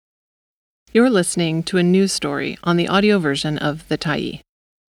You're listening to a news story on the audio version of The Tyee.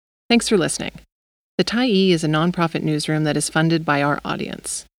 Thanks for listening. The Tyee is a nonprofit newsroom that is funded by our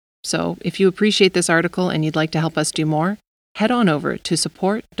audience. So, if you appreciate this article and you'd like to help us do more, head on over to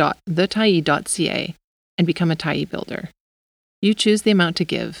support.thetyee.ca and become a Tyee builder. You choose the amount to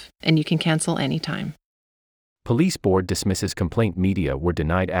give, and you can cancel anytime. Police Board dismisses complaint media were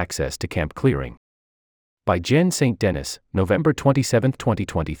denied access to camp clearing. By Jen St. Denis, November 27,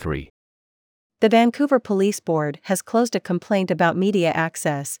 2023. The Vancouver Police Board has closed a complaint about media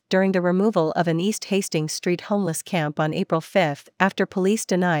access during the removal of an East Hastings Street homeless camp on April 5 after police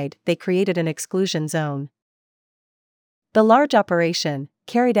denied they created an exclusion zone. The large operation,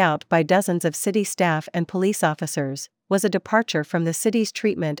 carried out by dozens of city staff and police officers, was a departure from the city's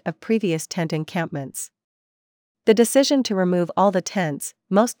treatment of previous tent encampments. The decision to remove all the tents,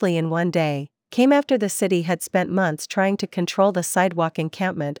 mostly in one day, came after the city had spent months trying to control the sidewalk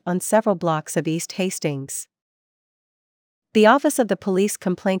encampment on several blocks of East Hastings. The Office of the Police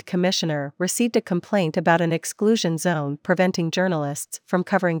Complaint Commissioner received a complaint about an exclusion zone preventing journalists from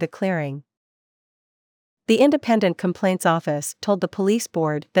covering the clearing. The Independent Complaints Office told the Police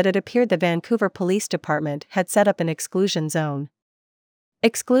Board that it appeared the Vancouver Police Department had set up an exclusion zone.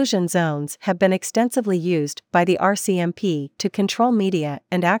 Exclusion zones have been extensively used by the RCMP to control media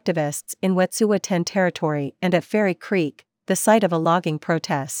and activists in Wet'suwet'en territory and at Fairy Creek, the site of a logging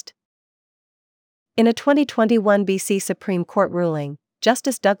protest. In a 2021 BC Supreme Court ruling,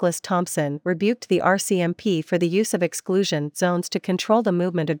 Justice Douglas Thompson rebuked the RCMP for the use of exclusion zones to control the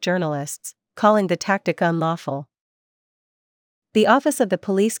movement of journalists, calling the tactic unlawful. The Office of the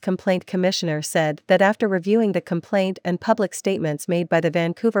Police Complaint Commissioner said that after reviewing the complaint and public statements made by the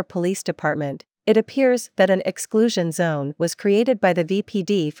Vancouver Police Department, it appears that an exclusion zone was created by the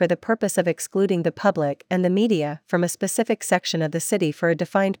VPD for the purpose of excluding the public and the media from a specific section of the city for a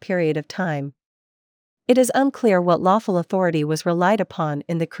defined period of time. It is unclear what lawful authority was relied upon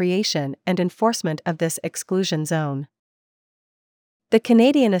in the creation and enforcement of this exclusion zone. The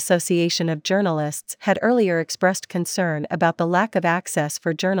Canadian Association of Journalists had earlier expressed concern about the lack of access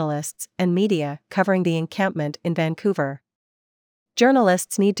for journalists and media covering the encampment in Vancouver.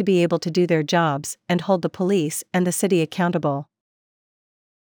 Journalists need to be able to do their jobs and hold the police and the city accountable.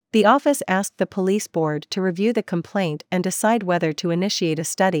 The office asked the police board to review the complaint and decide whether to initiate a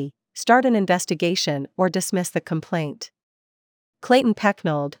study, start an investigation, or dismiss the complaint. Clayton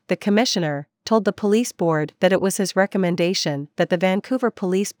Pecknold, the commissioner, told the police board that it was his recommendation that the Vancouver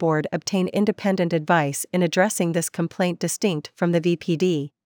Police Board obtain independent advice in addressing this complaint distinct from the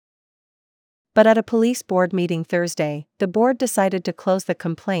VPD. But at a police board meeting Thursday, the board decided to close the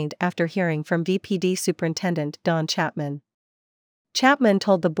complaint after hearing from VPD Superintendent Don Chapman. Chapman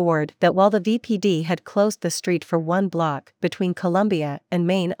told the board that while the VPD had closed the street for one block between Columbia and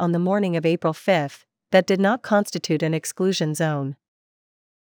Main on the morning of April 5, that did not constitute an exclusion zone.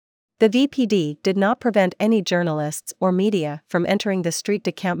 The VPD did not prevent any journalists or media from entering the street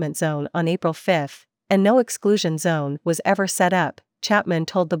decampment zone on April 5, and no exclusion zone was ever set up, Chapman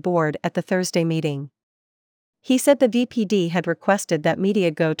told the board at the Thursday meeting. He said the VPD had requested that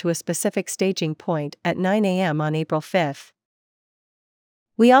media go to a specific staging point at 9 a.m. on April 5.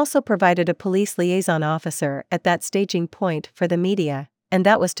 We also provided a police liaison officer at that staging point for the media, and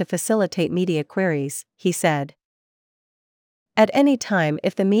that was to facilitate media queries, he said. At any time,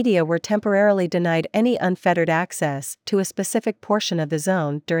 if the media were temporarily denied any unfettered access to a specific portion of the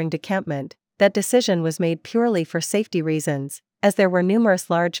zone during decampment, that decision was made purely for safety reasons, as there were numerous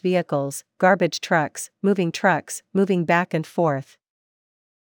large vehicles, garbage trucks, moving back and forth.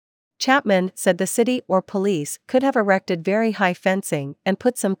 Chapman said the city or police could have erected very high fencing and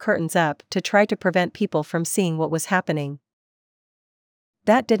put some curtains up to try to prevent people from seeing what was happening.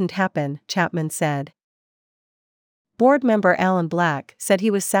 That didn't happen, Chapman said. Board member Alan Black said he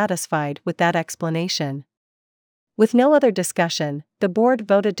was satisfied with that explanation. With no other discussion, the board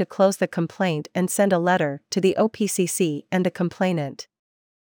voted to close the complaint and send a letter to the OPCC and the complainant.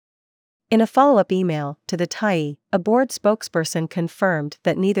 In a follow-up email to the Tyee, a board spokesperson confirmed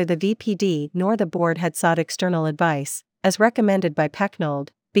that neither the VPD nor the board had sought external advice, as recommended by Pecknold,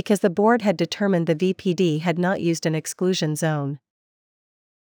 because the board had determined the VPD had not used an exclusion zone.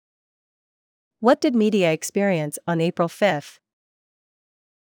 What did media experience on April 5?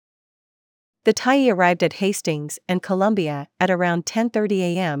 The Tyee arrived at Hastings and Columbia at around 10:30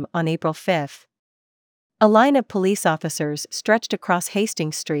 a.m. on April 5. A line of police officers stretched across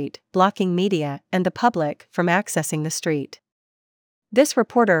Hastings Street, blocking media and the public from accessing the street. This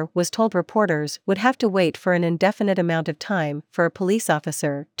reporter was told reporters would have to wait for an indefinite amount of time for a police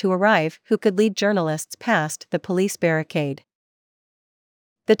officer to arrive who could lead journalists past the police barricade.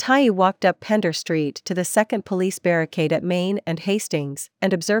 The Tyee walked up Pender Street to the second police barricade at Main and Hastings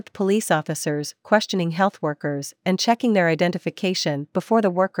and observed police officers questioning health workers and checking their identification before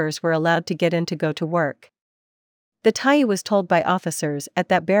the workers were allowed to get in to go to work. The Tyee was told by officers at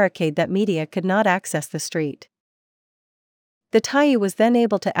that barricade that media could not access the street. The Tyee was then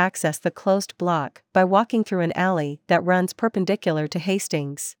able to access the closed block by walking through an alley that runs perpendicular to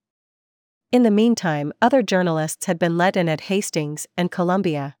Hastings. In the meantime, other journalists had been let in at Hastings and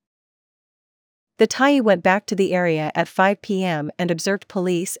Columbia. The Tyee went back to the area at 5 p.m. and observed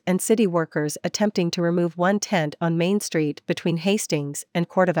police and city workers attempting to remove one tent on Main Street between Hastings and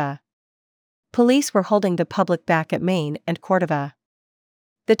Cordova. Police were holding the public back at Main and Cordova.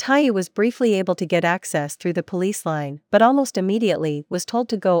 The Tyee was briefly able to get access through the police line, but almost immediately was told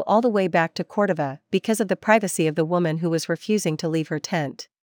to go all the way back to Cordova because of the privacy of the woman who was refusing to leave her tent.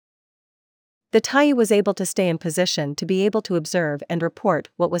 The Tyee was able to stay in position to be able to observe and report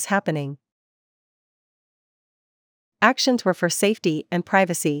what was happening. Actions were for safety and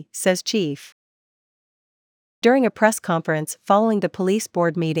privacy, says Chief. During a press conference following the police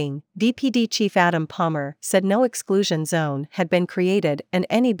board meeting, BPD Chief Adam Palmer said no exclusion zone had been created and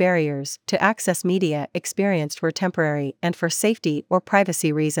any barriers to access media experienced were temporary and for safety or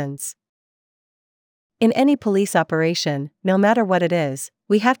privacy reasons. In any police operation, no matter what it is,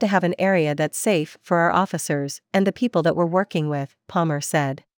 we have to have an area that's safe for our officers and the people that we're working with, Palmer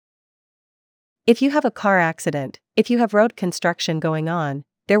said. If you have a car accident, if you have road construction going on,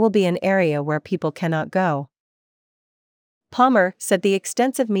 there will be an area where people cannot go. Palmer said the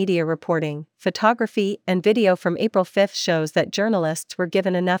extensive media reporting, photography, and video from April 5 shows that journalists were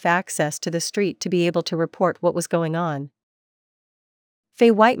given enough access to the street to be able to report what was going on.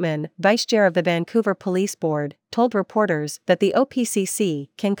 Faye Whiteman, vice chair of the Vancouver Police Board, told reporters that the OPCC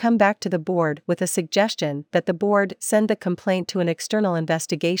can come back to the board with a suggestion that the board send the complaint to an external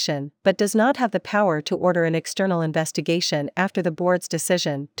investigation, but does not have the power to order an external investigation after the board's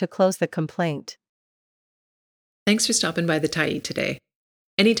decision to close the complaint. Thanks for stopping by the Tyee today.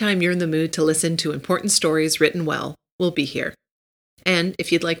 Anytime you're in the mood to listen to important stories written well, we'll be here. And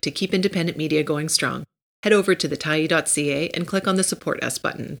if you'd like to keep independent media going strong, head over to thetyee.ca and click on the Support Us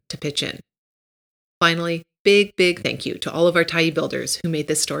button to pitch in. Finally, big thank you to all of our Tyee builders who made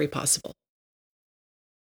this story possible.